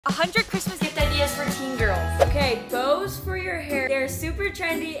100 Christmas gift ideas for teen girls. Okay, bows for your hair. They're super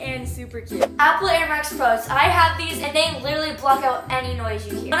trendy and super cute. Apple Air Max Pros. I have these and they literally block out any noise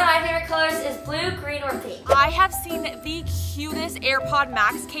you hear. One of my favorite colors is blue, green, or pink. I have seen the cutest AirPod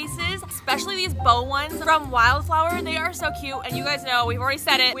Max cases, especially these bow ones from Wildflower. They are so cute, and you guys know, we've already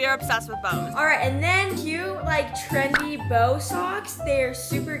said it, we are obsessed with bows. All right, and then cute, like trendy bow socks. They are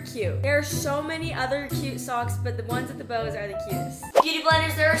super cute. There are so many other cute socks, but the ones with the bows are the cutest. Beauty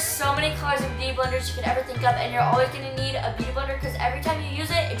blenders. There are so many colors of beauty blenders you could ever think of, and you're always gonna need a beauty blender because every time you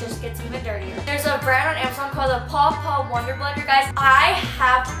use it, it just gets even dirtier. There's a brand on Amazon called the Paw Paw Wonder Blender. Guys, I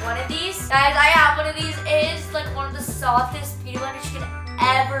have one of these. Guys, I have one of these. It is like one of the softest beauty blenders you can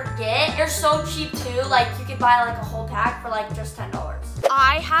ever get. They're so cheap too. Like you could buy like a whole pack for like just $10.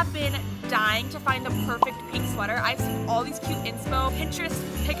 I have been dying to find the perfect pink sweater. I've seen all these cute inspo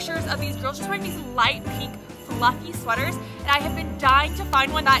Pinterest pictures of these girls just wearing these light pink fluffy sweaters, and I have been dying to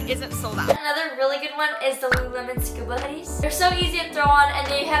find one that isn't sold out. Another really good one is the Lululemon Scuba hoodies. They're so easy to throw on, and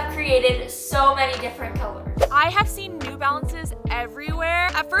they have created so many different colors. I have seen New Balances everywhere.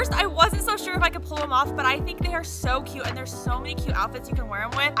 At first, I wasn't so sure if I could pull them off, but I think they are so cute, and there's so many cute outfits you can wear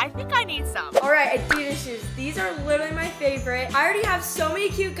them with. I think I need some. All right, Adidas shoes. These are literally my favorite. I already have so many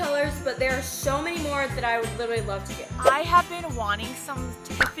cute colors, but there are so many more that I would literally love to get. I have been wanting some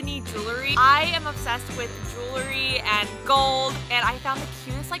Tiffany jewelry. I am obsessed with jewelry and gold, and I found the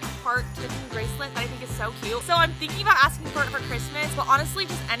cutest like heart Tiffany bracelet that I think is so cute. So I'm thinking about asking for it for Christmas, but honestly,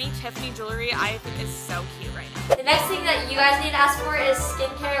 just any Tiffany jewelry I think is so cute right now. The next thing that you guys need to ask for is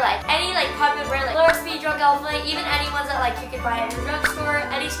skincare, like any like popular brand, like Lower Speed, Drunk Elephant, even any ones that like you could buy at your drugstore.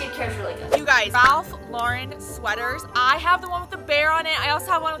 Any skincare is really good. You guys, Ralph Lauren sweaters. I have the one with the bear on it. I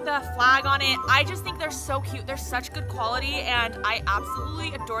also have one with the flag on it. I just think they're so cute. They're such good quality, and I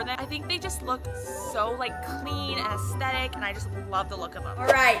absolutely adore them. I think they just look so like clean and aesthetic, and I just love the look of them. All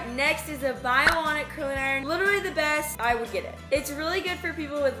right, next is a Bionic curling iron. Literally the best. I would get it. It's really good for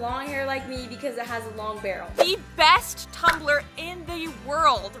people with long hair like me because it has a long barrel. The best tumbler in the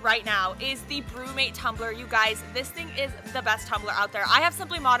world right now is the BrewMate tumbler. You guys, this thing is the best tumbler out there. I have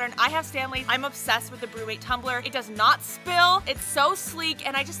Simply Modern, I have Stanley. I'm obsessed with the BrewMate tumbler. It does not spill. It's so sleek,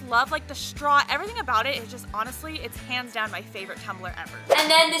 and I just love like the straw. Everything about it is just, honestly, it's hands down my favorite tumbler ever. And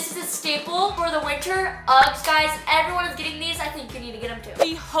then this is a staple for the winter. Uggs, guys. Everyone is getting these. I think you need to get them too.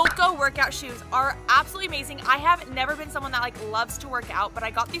 The Hoka workout shoes are absolutely amazing. I have never been someone that like loves to work out, but I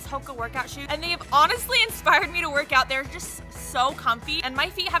got these Hoka workout shoes, and they have honestly inspired me to work out. They're just so comfy, and my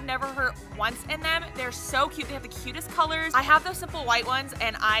feet have never hurt once in them. They're so cute. They have the cutest colors. I have those simple white ones,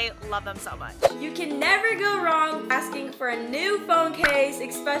 and I love them so much. You can never go wrong asking for a new phone case,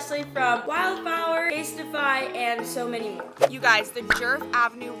 especially from Wildflower, Casetify, and so many more. You guys, the Jerf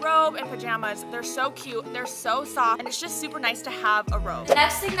Avenue robe and pajamas, they're so cute, they're so soft, and it's just super nice to have a robe. The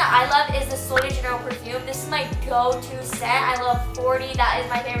next thing that I love is the Sol de Janeiro perfume. This is my go-to scent. I love 40. That is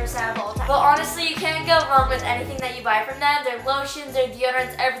my favorite scent of all time. But honestly, you can't go wrong with anything that you buy from them. Their lotions, their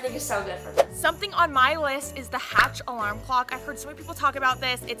deodorants, everything is so good for them. Something on my list is the Hatch alarm clock. I've heard so many people talk about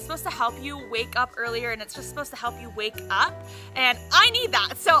this. It's supposed to help you wake up earlier, and it's just supposed to help you wake up, and I need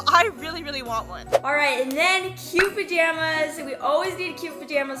that, so I really, really want one. All right, and then cute pajamas. We always need cute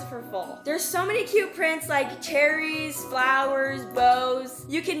pajamas for fall. There's so many cute prints like cherries, flowers, bows.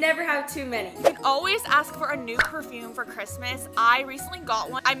 You can never have too many. You can always ask for a new perfume for Christmas. I recently got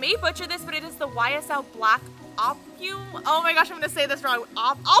one. I may butcher this, but it is the YSL Black Opium. Oh my gosh, I'm gonna say this wrong.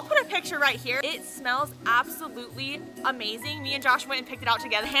 I'll put a picture right here. It smells absolutely amazing. Me and Josh went and picked it out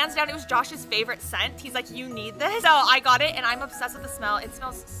together. Hands down, it was Josh's favorite scent. He's like, you need this. So I got it, and I'm obsessed with the smell. It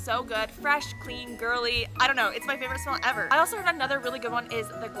smells so good. Fresh, clean, girly. I don't know, it's my favorite smell ever. I also heard another really good one is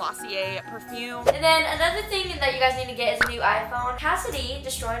the Glossier perfume. And then another thing that you guys need to get is a new iPhone. Cassidy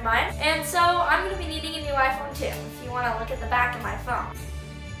destroyed mine, and so I'm gonna be needing a new iPhone too. If you wanna look at the back of my phone.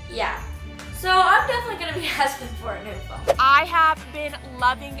 Yeah. So I'm definitely gonna be asking for a new phone. I have been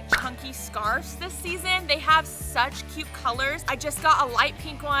loving chunky scarves this season. They have such cute colors. I just got a light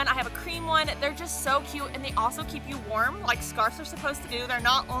pink one. I have a cream one. They're just so cute, and they also keep you warm like scarves are supposed to do. They're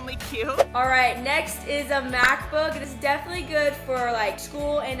not only cute. All right, next is a MacBook. This is definitely good for like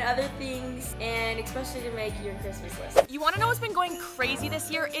school and other things, and especially to make your Christmas list. You wanna know what's been going crazy this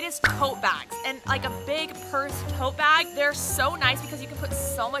year? It is tote bags, and like a big purse tote bag. They're so nice because you can put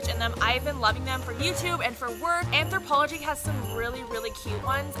so much in them. I've been loving loving them for YouTube and for work. Anthropologie has some really cute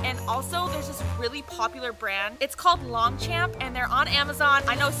ones, and also there's this really popular brand. It's called Longchamp, and they're on Amazon.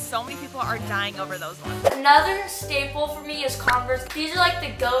 I know so many people are dying over those ones. Another staple for me is Converse. These are like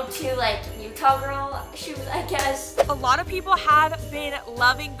the go-to like Utah girl shoes, I guess. A lot of people have been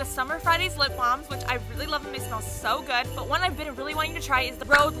loving the Summer Fridays lip balms, which I really love them. They smell so good. But one I've been really wanting to try is the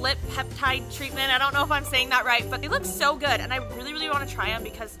Rhode Lip Peptide Treatment. I don't know if I'm saying that right, but they look so good, and I really want to try them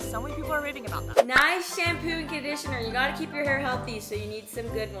because so many people are raving about them. Nice shampoo and conditioner. You gotta keep your hair healthy, so you need some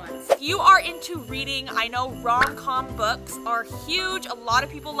good ones. If you are into reading, I know rom-com books are huge. A lot of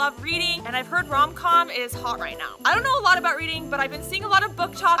people love reading, and I've heard rom-com is hot right now. I don't know a lot about reading, but I've been seeing a lot of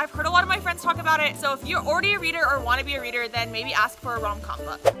book talk. I've heard a lot of my friends talk about it. So if you're already a reader or want to be a reader, then maybe ask for a rom-com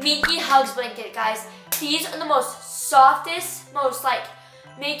book. Minky Hugs blanket, guys. These are the most softest, most like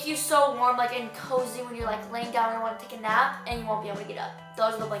make you so warm, like and cozy when you're like laying down and want to take a nap and you won't be able to get up.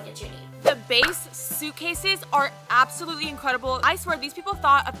 Those are the blankets you need. The base suitcases are absolutely incredible. I swear these people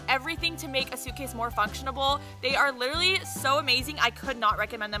thought of everything to make a suitcase more functional. They are literally so amazing. I could not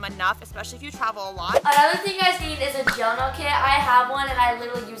recommend them enough, especially if you travel a lot. Another thing you guys need is a gel nail kit. I have one and I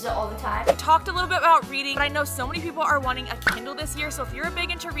literally use it all the time. We talked a little bit about reading, but I know so many people are wanting a Kindle this year. So if you're big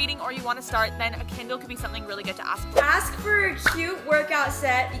into reading or you want to start, then a Kindle could be something really good to ask for. Ask for a cute workout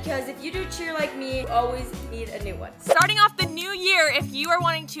set because if you do cheer like me, you always need a new one. Starting off the new year, if you are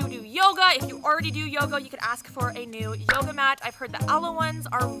wanting to do yoga, if you already do yoga, you could ask for a new yoga mat. I've heard the Ella ones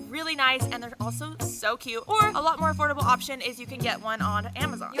are really nice and they're also so cute. Or a lot more affordable option is you can get one on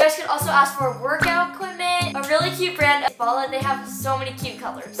Amazon. You guys can also ask for workout equipment. A really cute brand, Bala. They have so many cute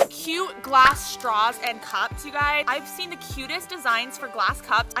colors. Cute glass straws and cups, you guys. I've seen the cutest designs for glass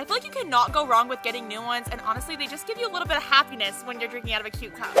cups. I feel like you cannot go wrong with getting new ones, and honestly, they just give you a little bit of happiness when you're drinking out of a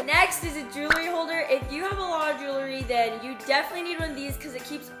cute cup. Next is a jewelry holder. If you have a lot of jewelry, then you definitely need one of these because it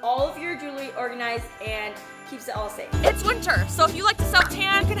keeps all of your jewelry organized and keeps it all safe. It's winter, so if you like to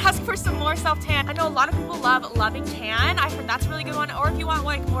self-tan, you can ask for some more self-tan. I know a lot of people love Loving Tan. I've heard that's a really good one. Or if you want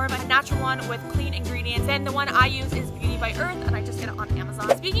like more of a natural one with clean ingredients, then the one I use is Beauty by Earth, and I just get it on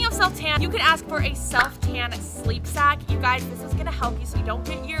Amazon. Speaking of self-tan, you can ask for a self-tan sleep sack. You guys, this is gonna help you so you don't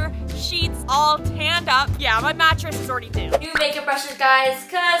get your sheets all tanned up. Yeah, my mattress is already due. New makeup brushes, guys,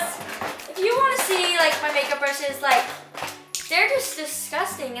 because if you want to see like my makeup brushes, like they're just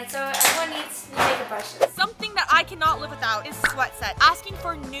disgusting, and so everyone needs new makeup brushes. Something that I cannot live without is sweat sets. Asking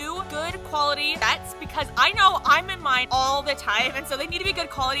for new, good quality sets because I know I'm in mine all the time, and so they need to be good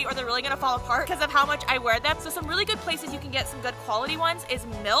quality or they're really gonna fall apart because of how much I wear them. So some really good places you can get some good quality ones is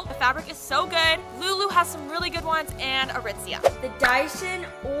Milk. The fabric is so good. Lulu has some really good ones, and Aritzia. The Dyson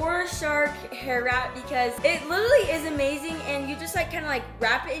or Shark hair wrap because it literally is amazing, and you just like kind of like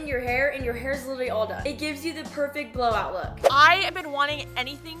wrap it in your hair and your hair is literally all done. It gives you the perfect blowout look. I have been wanting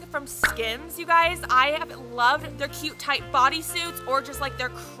anything from Skims, you guys. I have loved their cute tight bodysuits or just like their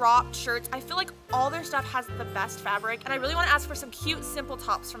cropped shirts. I feel like all their stuff has the best fabric, and I really want to ask for some cute simple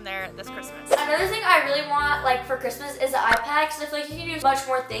tops from there this Christmas. Another thing I really want like for Christmas is the iPad, because I feel like you can do much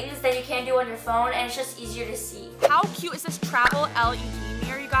more things than you can do on your phone, and it's just easier to see. How cute is this travel LED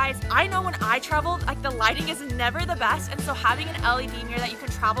mirror, you guys? I know when I traveled, like the lighting is never the best, and so having an LED mirror that you can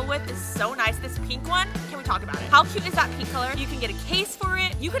travel with is so nice. This pink one, can we talk about it? How cute is that pink color? You can get a case for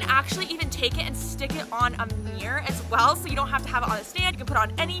it. You can actually even take it and stick it on a mirror as well, so you don't have to have it on a stand. You can put it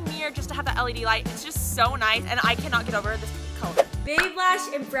on any mirror just to have the LED light. It's just so nice, and I cannot get over this color. Babe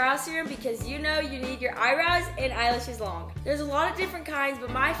Lash and brow serum because you know you need your eyebrows and eyelashes long. There's a lot of different kinds, but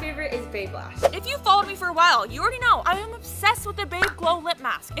my favorite is Babe Lash. If you followed me for a while, you already know I am obsessed with the Babe Glow Lip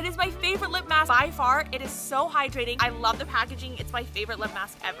Mask. It is my favorite lip mask by far. It is so hydrating. I love the packaging. It's my favorite lip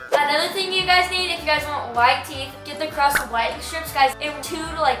mask ever. Another thing you guys need, if you guys want white teeth, get the Crest whitening strips, guys. In 2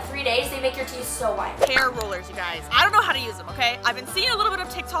 to like 3 days, they make your teeth so white. Hair rollers, you guys. I don't know how to use them, okay? I've been seeing a little bit of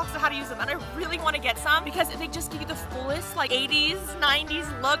TikToks of how to use them, and I really want to get some because they just give you the fullest like 80s,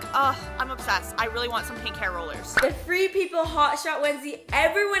 90s look. Ugh, I'm obsessed. I really want some pink hair rollers. The Free People Hot Shot Wednesday,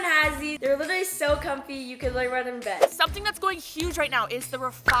 everyone has these. They're literally so comfy, you can literally wear them in bed. Something that's going huge right now is the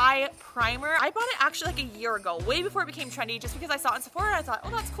Refi Primer. I bought it actually like a year ago, way before it became trendy, just because I saw it in Sephora and I thought, oh,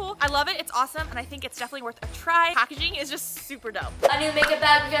 that's cool. I love it, it's awesome, and I think it's definitely worth a try. Packaging is just super dope. A new makeup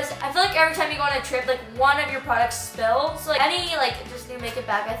bag, because I feel like every time you go on a trip, like one of your products spills. So like any like just new makeup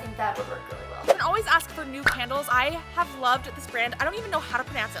bag, I think that would work really well. You can always ask for new candles. I have loved this brand. I don't even know how to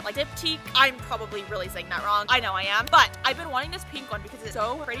pronounce it. Like diptyque. I'm probably really saying that wrong. I know I am. But I've been wanting this pink one because it's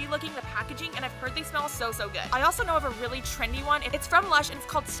so pretty looking, the packaging, and I've heard they smell so good. I also know of a really trendy one. It's from Lush and it's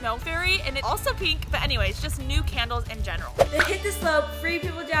called Snow Fairy and it's also pink. But anyways, just new candles in general. The Hit the Slope Free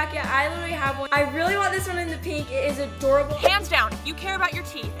People Jacket. I literally have one. I really want this one in the pink. It is adorable. Hands down, if you care about your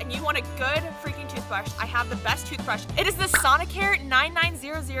teeth and you want a good freaking toothbrush, I have the best toothbrush. It is the Sonicare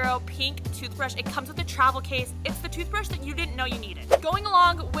 9900 pink toothbrush. It comes with a travel case. It's the toothbrush that you didn't know you needed. Going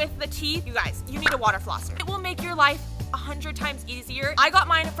along with the teeth, you guys, you need a water flosser. It will make your life 100 times easier. I got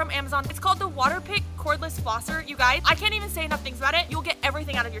mine from Amazon. It's called the Waterpik Cordless Flosser. You guys, I can't even say enough things about it. You'll get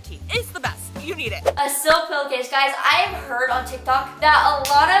everything out of your teeth. It's the best. You need it. A silk pillowcase. Guys, I have heard on TikTok that a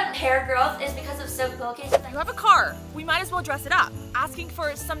lot of hair growth is because of silk pillowcases. You have a car. We might as well dress it up. Asking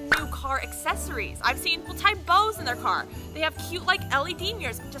for some new car accessories. I've seen people tie bows in their car. They have cute like LED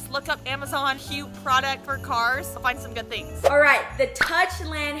mirrors. Just look up Amazon cute product for cars. You'll find some good things. All right, the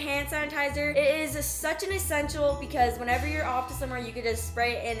Touchland hand sanitizer. It is such an essential because whenever you're off to somewhere, you can just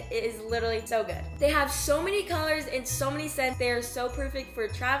spray it and it is literally so good. They have so many colors and so many scents. They are so perfect for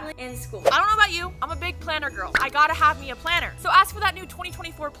traveling and school. I don't know about you, I'm a big planner girl. I gotta have me a planner. So ask for that new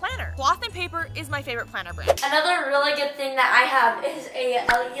 2024 planner. Cloth and Paper is my favorite planner brand. Another really good thing that I have is a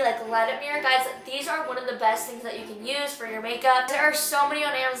LED like light up mirror. Guys, these are one of the best things that you can use for your makeup. There are so many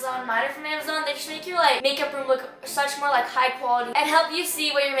on Amazon. Mine are from Amazon. They just make your like makeup room look such more like high quality and help you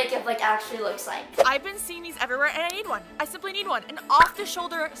see what your makeup like actually looks like. I've been seeing these everywhere and I need one. I simply need one. An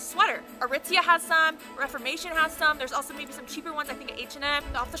off-the-shoulder sweater. Aritzia has some, Reformation has some. There's also maybe some cheaper ones, I think at H&M.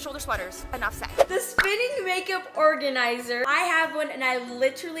 The off-the-shoulder sweaters. Enough said. The spinning makeup organizer. I have one and I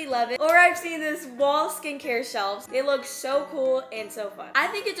literally love it. Or I've seen this wall skincare shelves. They look so cool and so fun. I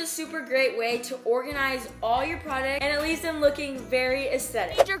think it's a super great way to organize all your products and it leaves them looking very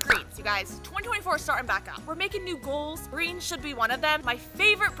aesthetic. Major greens, you guys. 2024 is starting back up. We're making new goals. Greens should be one of them. My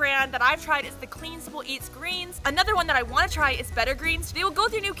favorite brand that I've tried is the Clean Simple Eats Greens. Another one that I want to try is Better Greens. They will go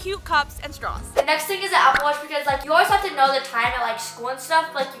through new cute cups and straws. The next thing is the Apple Watch because like you always have to know the time at like school and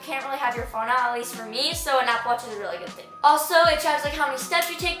stuff. Like you can't really have your phone out, at least for me. So an Apple Watch is a really good thing. Also, it tracks like how many steps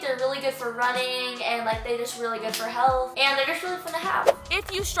you take. They're really good for running and like they're just really good for health and they're just really fun to have.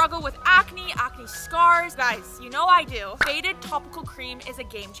 If you struggle with acne scars, guys, you know I do. Faded Topical Cream is a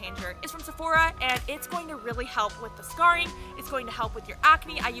game changer. It's from Sephora and it's going to really help with the scarring. It's going to help with your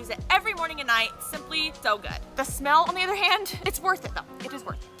acne. I use it every morning and night. Simply so good. The smell, on the other hand, it's worth it though. It is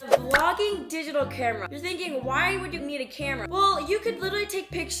worth it. The vlogging digital camera. You're thinking, why would you need a camera? Well, you could literally take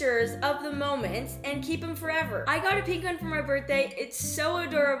pictures of the moments and keep them forever. I got a pink one for my birthday. It's so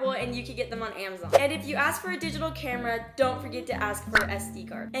adorable and you can get them on Amazon. And if you ask for a digital camera, don't forget to ask for an SD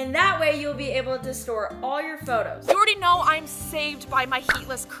card. And that way you'll be able to store all your photos. You already know I'm saved by my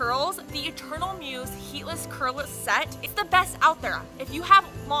heatless curls. The Eternal Muse Heatless Curless Set. It's the best out there. If you have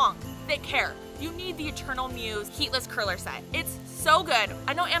long, thick hair, you need the Eternal Muse Heatless Curler Set. It's so good.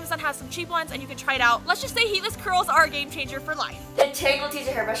 I know Amazon has some cheap ones and you can try it out. Let's just say heatless curls are a game changer for life. The Tangle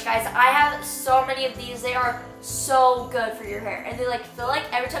Teaser Hairbrush, guys. I have so many of these. They are so good for your hair. And they like feel like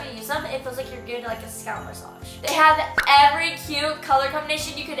every time you use them, it feels like you're getting like a scalp massage. They have every cute color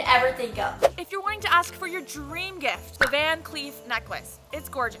combination you could ever think of. If you're wanting to ask for your dream gift, the Van Cleef necklace. It's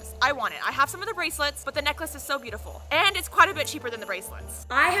gorgeous. I want it. I have some of the bracelets, but the necklace is so beautiful. And it's quite a bit cheaper than the bracelets.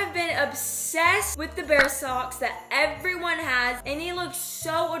 I have been obsessed with the bear socks that everyone has, and they look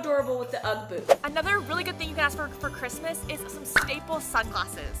so adorable with the Ugg boot. Another really good thing you can ask for Christmas is some staple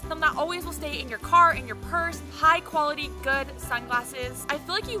sunglasses. Some that always will stay in your car, in your purse, high quality, good sunglasses. I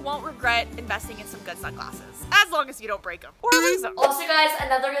feel like you won't regret investing in some good sunglasses, as long as you don't break them or lose them. Also guys,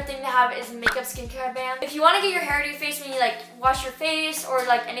 another good thing to have is makeup skincare band. If you want to get your hair out of your face when you like wash your face or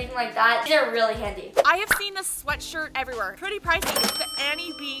like anything like that, they're really handy. I have seen this sweatshirt everywhere. Pretty pricey. It's the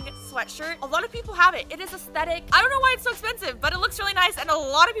Annie Being sweatshirt. A lot of people have it. It is aesthetic. I don't know why it's so expensive, but it looks really nice and a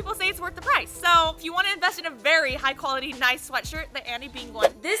lot of people say it's worth the price. So if you want to invest in a very high quality, nice sweatshirt, the Annie Being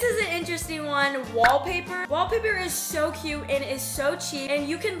one. This is an interesting one, wallpaper. Wallpaper is so cute and is so cheap and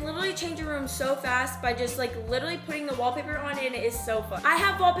you can literally change your room so fast by just like literally putting the wallpaper on and it is so fun. I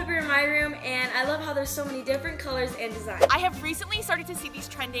have wallpaper in my room and I love how there's so many different colors and designs. I have recently started to see these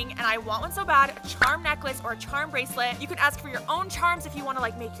trending and I want one so bad, a charm necklace or a charm bracelet. You can ask for your own charms if you want to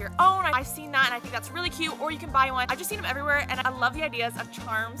like make your own. I've seen seen that and I think that's really cute, or you can buy one. I've just seen them everywhere and I love the ideas of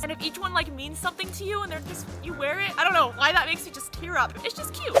charms. And if each one like means something to you and they're just, you wear it, I don't know why that makes me just tear up. It's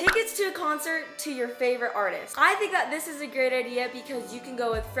just cute. Tickets to a concert to your favorite artist. I think that this is a great idea because you can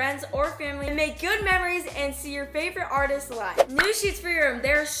go with friends or family and make good memories and see your favorite artist live. New sheets for your room.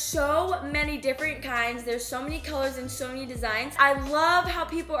 There are so many different kinds. There's so many colors and so many designs. I love how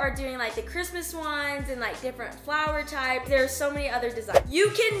people are doing like the Christmas ones and like different flower types. There's so many other designs. You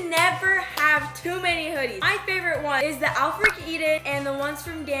can never have too many hoodies. My favorite one is the Alfred Eden and the ones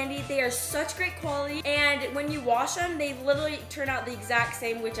from Dandy. They are such great quality, and when you wash them, they literally turn out the exact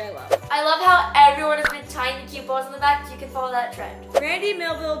same, which I love. I love how everyone has been tying the cute bows in the back. You can follow that trend. Randy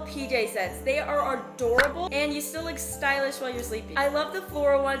Melville PJ sets. They are adorable and you still look stylish while you're sleeping. I love the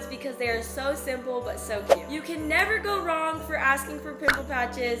floral ones because they are so simple but so cute. You can never go wrong for asking for pimple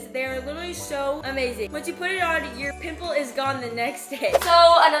patches. They are literally so amazing. Once you put it on, your pimple is gone the next day.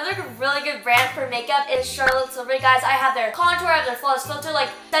 So another really good brand for makeup is Charlotte Tilbury. Guys, I have their contour, I have their flawless filter, like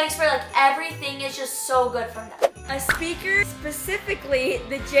setting spray, like everything is just so good from them. A speaker, specifically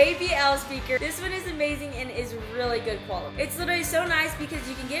the JBL speaker. This one is amazing and is really good quality. It's literally so nice because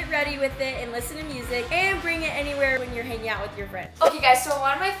you can get ready with it and listen to music and bring it anywhere when you're hanging out with your friends. Okay guys, so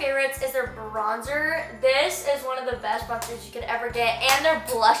one of my favorites is their bronzer. This is one of the best bronzers you could ever get, and their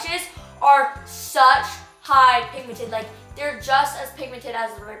blushes are such high pigmented, like they're just as pigmented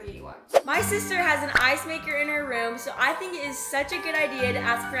as the Rare Beauty ones. My sister has an ice maker in her room, so I think it is such a good idea to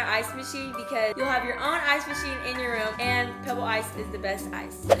ask for an ice machine because you'll have your own ice machine in your room, and Pebble Ice is the best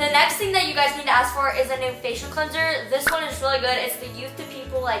ice. The next thing that you guys need to ask for is a new facial cleanser. This one is really good. It's the Youth to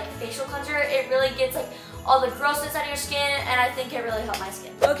People like facial cleanser. It really gets like all the grossness out of your skin, and I think it really helped my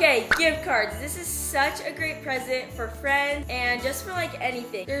skin. Okay, gift cards. This is such a great present for friends and just for like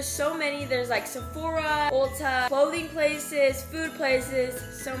anything. There's so many. There's like Sephora, Ulta, clothing places, food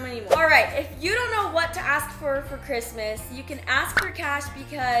places, so many more. All right, if you don't know what to ask for Christmas, you can ask for cash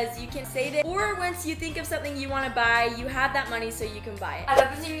because you can save it, or once you think of something you want to buy, you have that money so you can buy it.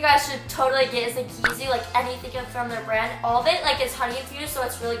 Another thing you guys should totally get is the Yeezy, like anything from their brand. All of it like is honey infused, so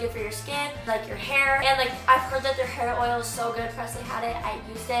it's really good for your skin, like your hair, and like I've heard that their hair oil is so good. Presley had it, I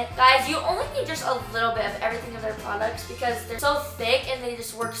used it. Guys, you only need just a little bit of everything of their products because they're so thick and they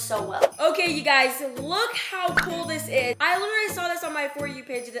just work so well. Okay, you guys, look how cool this is. I literally saw this on my For You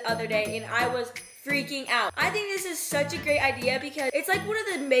page the other day and I was freaking out. I think this is such a great idea because it's like one of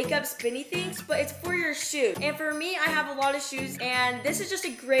the makeup spinny things, but it's for your shoes. And for me, I have a lot of shoes and this is just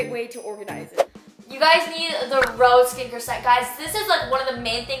a great way to organize it. You guys need the Rose skincare set. Guys, this is like one of the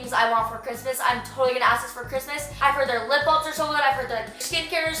main things I want for Christmas. I'm totally gonna ask this for Christmas. I've heard their lip balms are so good. I've heard their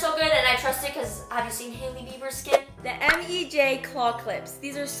skincare is so good, and I trust it because have you seen Hailey Bieber's skin? The MEJ claw clips.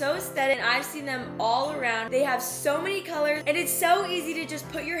 These are so aesthetic and I've seen them all around. They have so many colors and it's so easy to just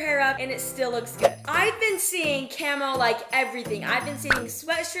put your hair up and it still looks good. I've been seeing camo like everything. I've been seeing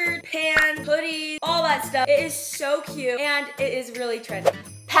sweatshirt, pants, hoodies, all that stuff. It is so cute and it is really trendy.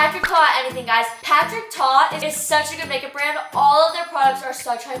 Patrick Ta anything, guys. Patrick Ta is such a good makeup brand. All of their products are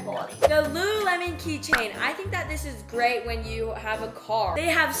such high quality. The Lululemon keychain. I think that this is great when you have a car. They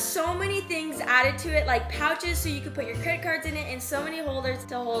have so many things added to it, like pouches so you can put your credit cards in it, and so many holders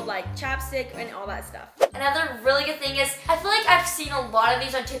to hold like chapstick and all that stuff. Another really good thing is, I feel like I've seen a lot of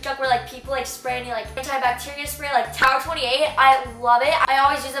these on TikTok where like people like spray any like antibacterial spray, like Tower 28. I love it. I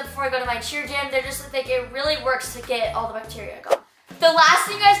always use it before I go to my cheer gym. They're just like, it really works to get all the bacteria gone. The last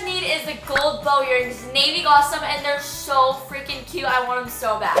thing you guys need is the gold bow earrings. Navy got some and they're so freaking cute. I want them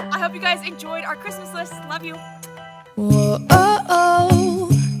so bad. I hope you guys enjoyed our Christmas list. Love you. Whoa, oh, oh,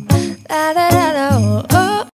 da, da, da, da, oh.